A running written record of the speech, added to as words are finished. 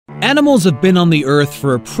Animals have been on the Earth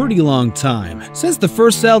for a pretty long time. Since the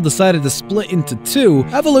first cell decided to split into two,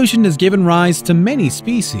 evolution has given rise to many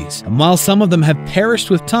species. And while some of them have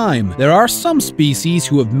perished with time, there are some species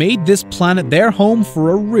who have made this planet their home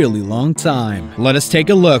for a really long time. Let us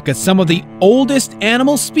take a look at some of the oldest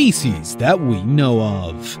animal species that we know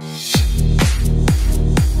of.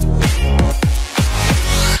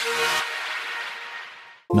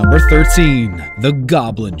 Number 13. The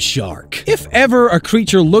Goblin Shark. If ever a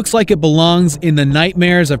creature looks like it belongs in the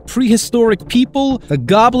nightmares of prehistoric people, the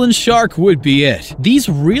Goblin Shark would be it. These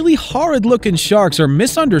really horrid-looking sharks are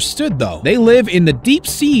misunderstood though. They live in the deep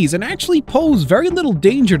seas and actually pose very little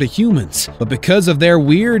danger to humans. But because of their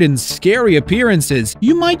weird and scary appearances,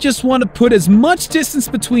 you might just want to put as much distance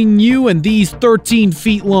between you and these 13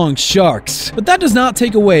 feet long sharks. But that does not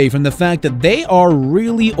take away from the fact that they are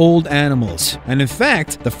really old animals. And in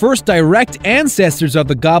fact, the first direct ancestors of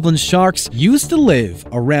the Goblin Sharks used to live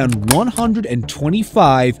around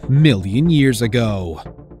 125 million years ago.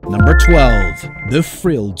 Number 12. The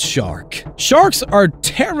Frilled Shark. Sharks are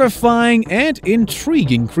terrifying and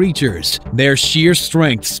intriguing creatures. Their sheer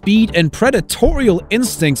strength, speed, and predatorial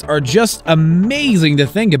instincts are just amazing to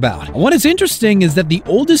think about. And what is interesting is that the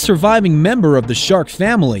oldest surviving member of the shark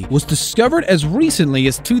family was discovered as recently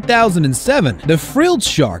as 2007. The Frilled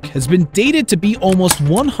Shark has been dated to be almost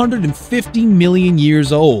 150 million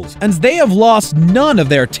years old, and they have lost none of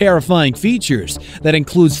their terrifying features. That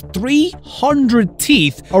includes 300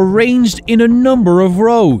 teeth arranged in a number of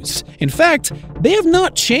rows. In fact, they have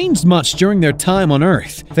not changed much during their time on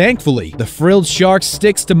Earth. Thankfully, the frilled shark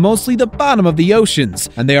sticks to mostly the bottom of the oceans,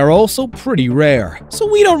 and they are also pretty rare. So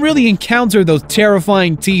we don't really encounter those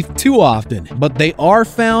terrifying teeth too often, but they are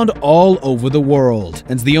found all over the world.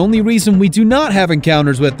 And the only reason we do not have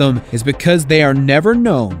encounters with them is because they are never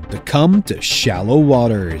known to come to shallow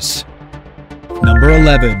waters. Number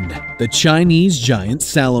 11. The Chinese Giant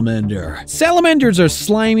Salamander. Salamanders are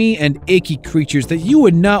slimy and icky creatures that you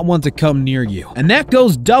would not want to come near you. And that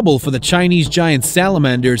goes double for the Chinese Giant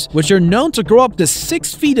Salamanders, which are known to grow up to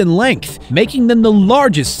 6 feet in length, making them the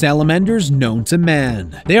largest salamanders known to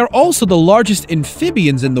man. They are also the largest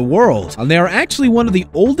amphibians in the world, and they are actually one of the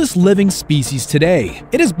oldest living species today.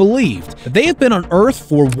 It is believed that they have been on Earth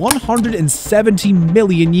for 170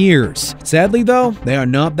 million years. Sadly though, they are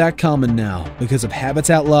not that common now because of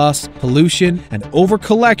habitat loss, pollution, and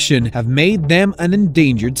overcollection have made them an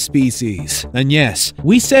endangered species. And yes,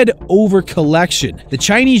 we said overcollection. The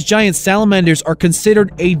Chinese giant salamanders are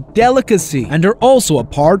considered a delicacy and are also a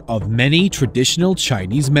part of many traditional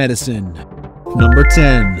Chinese medicine. Number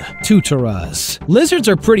 10. Tuturas. Lizards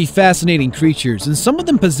are pretty fascinating creatures, and some of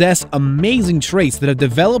them possess amazing traits that have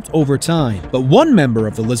developed over time. But one member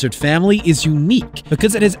of the lizard family is unique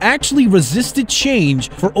because it has actually resisted change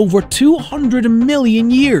for over 200 million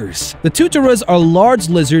years. The tuturas are large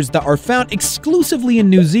lizards that are found exclusively in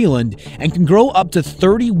New Zealand and can grow up to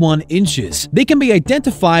 31 inches. They can be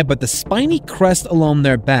identified by the spiny crest along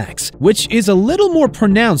their backs, which is a little more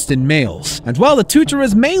pronounced in males. And while the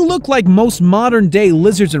tuturas may look like most modern-day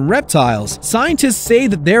lizards and reptiles, scientists say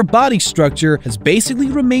that their body structure has basically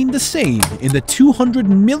remained the same in the 200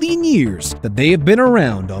 million years that they have been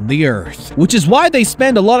around on the Earth. Which is why they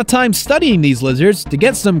spend a lot of time studying these lizards to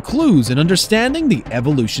get some clues in understanding the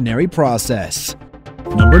evolutionary process.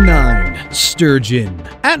 Number 9. Sturgeon.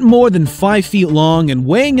 At more than 5 feet long and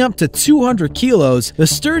weighing up to 200 kilos, the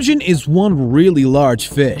sturgeon is one really large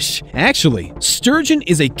fish. Actually, sturgeon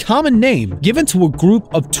is a common name given to a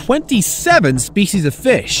group of 27 species of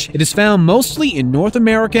fish. It is found mostly in North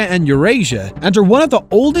America and Eurasia and are one of the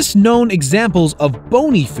oldest known examples of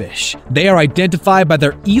bony fish. They are identified by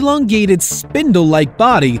their elongated spindle-like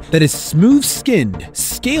body that is smooth-skinned,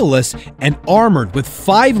 scaleless, and armored with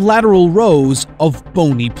 5 lateral rows of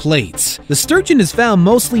bony plates. The sturgeon is found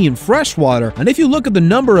mostly in freshwater, and if you look at the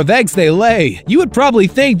number of eggs they lay, you would probably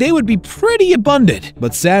think they would be pretty abundant.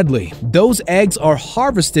 But sadly, those eggs are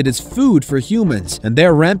harvested as food for humans, and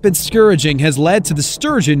their rampant scourging has led to the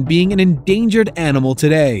sturgeon being an endangered animal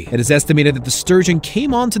today. It is estimated that the sturgeon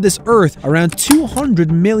came onto this earth around 200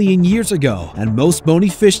 million years ago, and most bony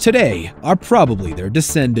fish today are probably their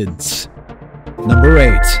descendants. Number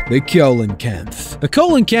 8. The coelacanth. The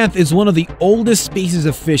coelacanth is one of the oldest species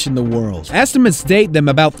of fish in the world. Estimates date them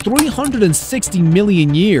about 360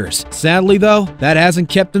 million years. Sadly though, that hasn't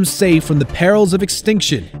kept them safe from the perils of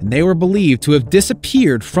extinction, and they were believed to have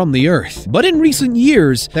disappeared from the Earth. But in recent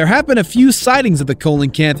years, there have been a few sightings of the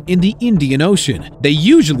coelacanth in the Indian Ocean. They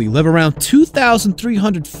usually live around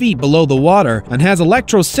 2,300 feet below the water and has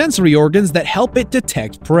electrosensory organs that help it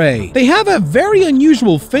detect prey. They have a very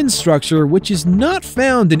unusual fin structure which is not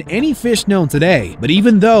found in any fish known today, but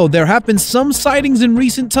even though there have been some sightings in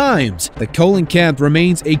recent times, the coelacanth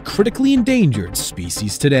remains a critically endangered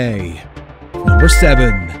species today. Number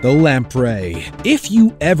 7. The lamprey. If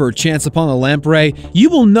you ever chance upon a lamprey, you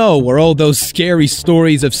will know where all those scary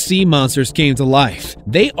stories of sea monsters came to life.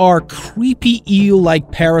 They are creepy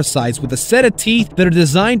eel-like parasites with a set of teeth that are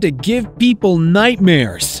designed to give people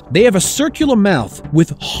nightmares. They have a circular mouth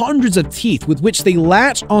with hundreds of teeth with which they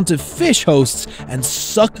latch onto fish hosts and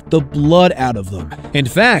suck the blood out of them. In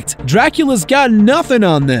fact, Dracula's got nothing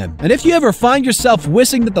on them, and if you ever find yourself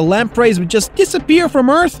wishing that the lampreys would just disappear from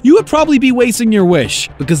Earth, you would probably be wasting your wish,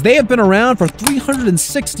 because they have been around for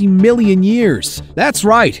 360 million years. That's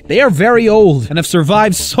right, they are very old and have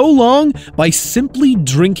survived so long by simply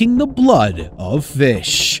drinking the blood of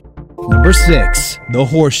fish. Number 6. The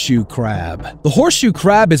horseshoe crab. The horseshoe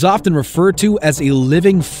crab is often referred to as a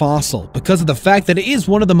living fossil because of the fact that it is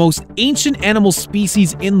one of the most ancient animal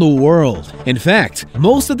species in the world. In fact,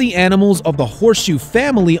 most of the animals of the horseshoe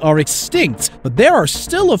family are extinct, but there are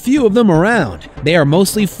still a few of them around. They are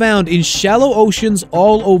mostly found in shallow oceans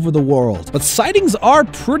all over the world, but sightings are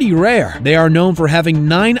pretty rare. They are known for having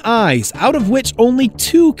 9 eyes, out of which only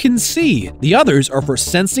 2 can see. The others are for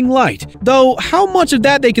sensing light, though how much of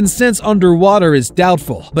that they can sense underwater is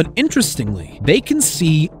doubtful, but interestingly, they can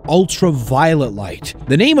see ultraviolet light.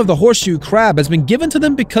 The name of the horseshoe crab has been given to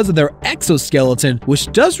them because of their exoskeleton, which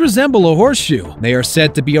does resemble a horseshoe. They are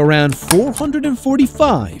said to be around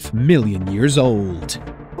 445 million years old.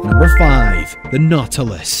 Number 5. The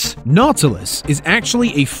nautilus. Nautilus is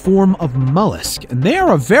actually a form of mollusk, and they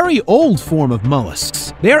are a very old form of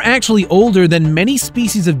mollusks. They are actually older than many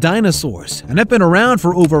species of dinosaurs, and have been around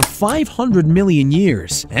for over 500 million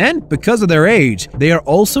years. And because of their age, they are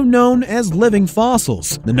also known as living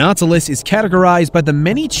fossils. The nautilus is categorized by the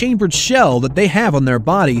many-chambered shell that they have on their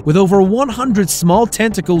body, with over 100 small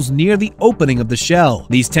tentacles near the opening of the shell.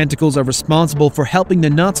 These tentacles are responsible for helping the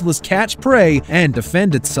nautilus catch prey and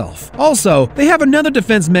defend itself. Also, they have another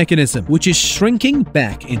defense mechanism, which is shrinking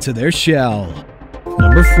back into their shell.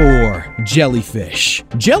 Number 4. Jellyfish.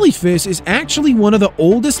 Jellyfish is actually one of the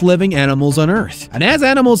oldest living animals on Earth, and as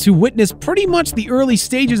animals who witnessed pretty much the early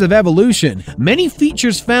stages of evolution, many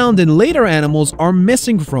features found in later animals are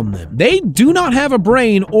missing from them. They do not have a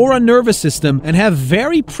brain or a nervous system and have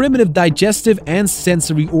very primitive digestive and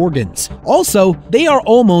sensory organs. Also, they are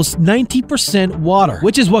almost 90% water,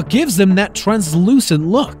 which is what gives them that translucent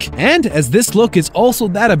look. And as this look is also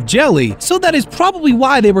that of jelly, so that is probably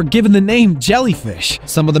why they were given the name jellyfish.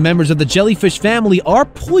 Some of the members of the jellyfish family are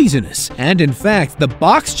poisonous, and in fact, the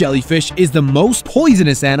box jellyfish is the most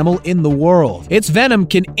poisonous animal in the world. Its venom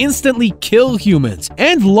can instantly kill humans,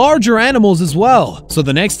 and larger animals as well. So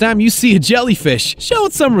the next time you see a jellyfish, show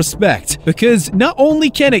it some respect, because not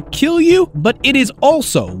only can it kill you, but it is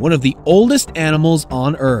also one of the oldest animals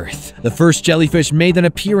on Earth. The first jellyfish made an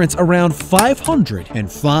appearance around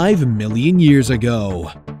 505 million years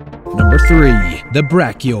ago. Number 3. The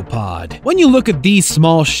brachiopod. When you look at these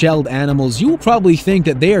small shelled animals, you will probably think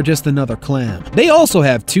that they are just another clam. They also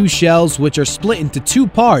have 2 shells which are split into 2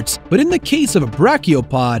 parts, but in the case of a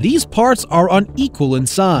brachiopod, these parts are unequal in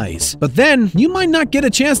size. But then, you might not get a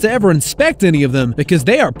chance to ever inspect any of them because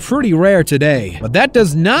they are pretty rare today. But that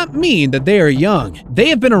does not mean that they are young. They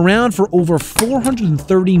have been around for over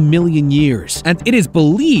 430 million years, and it is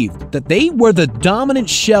believed that they were the dominant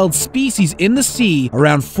shelled species in the sea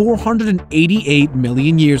around 488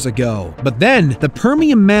 million years ago. But then, the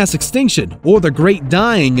Permian mass extinction, or the Great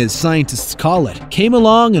Dying as scientists call it, came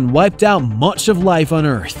along and wiped out much of life on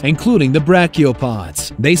Earth, including the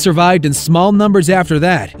brachiopods. They survived in small numbers after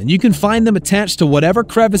that, and you can find them attached to whatever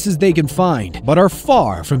crevices they can find, but are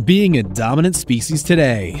far from being a dominant species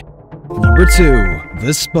today. Number 2.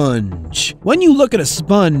 The sponge. When you look at a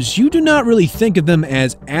sponge, you do not really think of them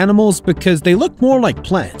as animals because they look more like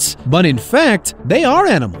plants. But in fact, they are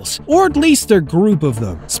animals, or at least a group of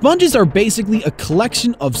them. Sponges are basically a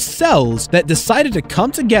collection of cells that decided to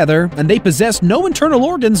come together, and they possess no internal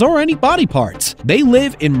organs or any body parts. They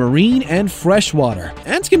live in marine and freshwater,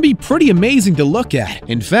 and can be pretty amazing to look at.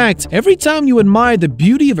 In fact, every time you admire the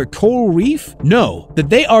beauty of a coral reef, know that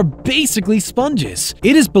they are basically sponges.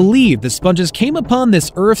 It is believed the sponges came upon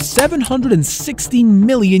this Earth 760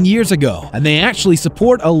 million years ago, and they actually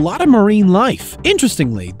support a lot of marine life.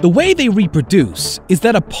 Interestingly, the way they reproduce is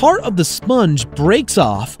that a part of the sponge breaks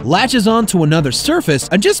off, latches onto another surface,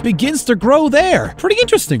 and just begins to grow there. Pretty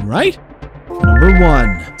interesting, right? Number Number 1.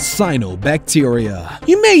 Cyanobacteria.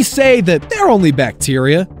 You may say that they're only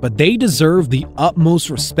bacteria, but they deserve the utmost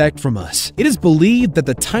respect from us. It is believed that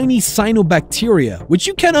the tiny cyanobacteria, which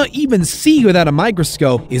you cannot even see without a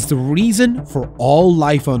microscope, is the reason for all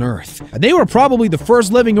life on Earth. And they were probably the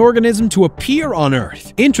first living organism to appear on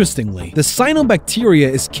Earth. Interestingly, the cyanobacteria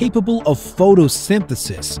is capable of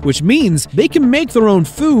photosynthesis, which means they can make their own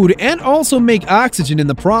food and also make oxygen in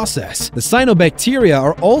the process. The cyanobacteria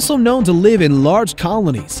are also known to live in large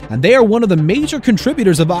colonies, and they are one of the major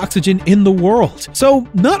contributors of oxygen in the world. So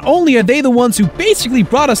not only are they the ones who basically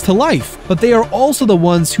brought us to life, but they are also the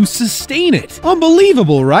ones who sustain it.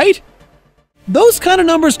 Unbelievable, right? Those kind of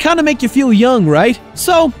numbers kind of make you feel young, right?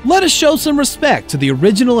 So let us show some respect to the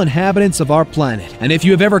original inhabitants of our planet. And if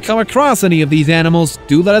you have ever come across any of these animals,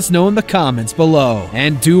 do let us know in the comments below.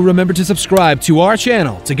 And do remember to subscribe to our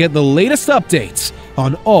channel to get the latest updates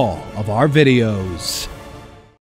on all of our videos.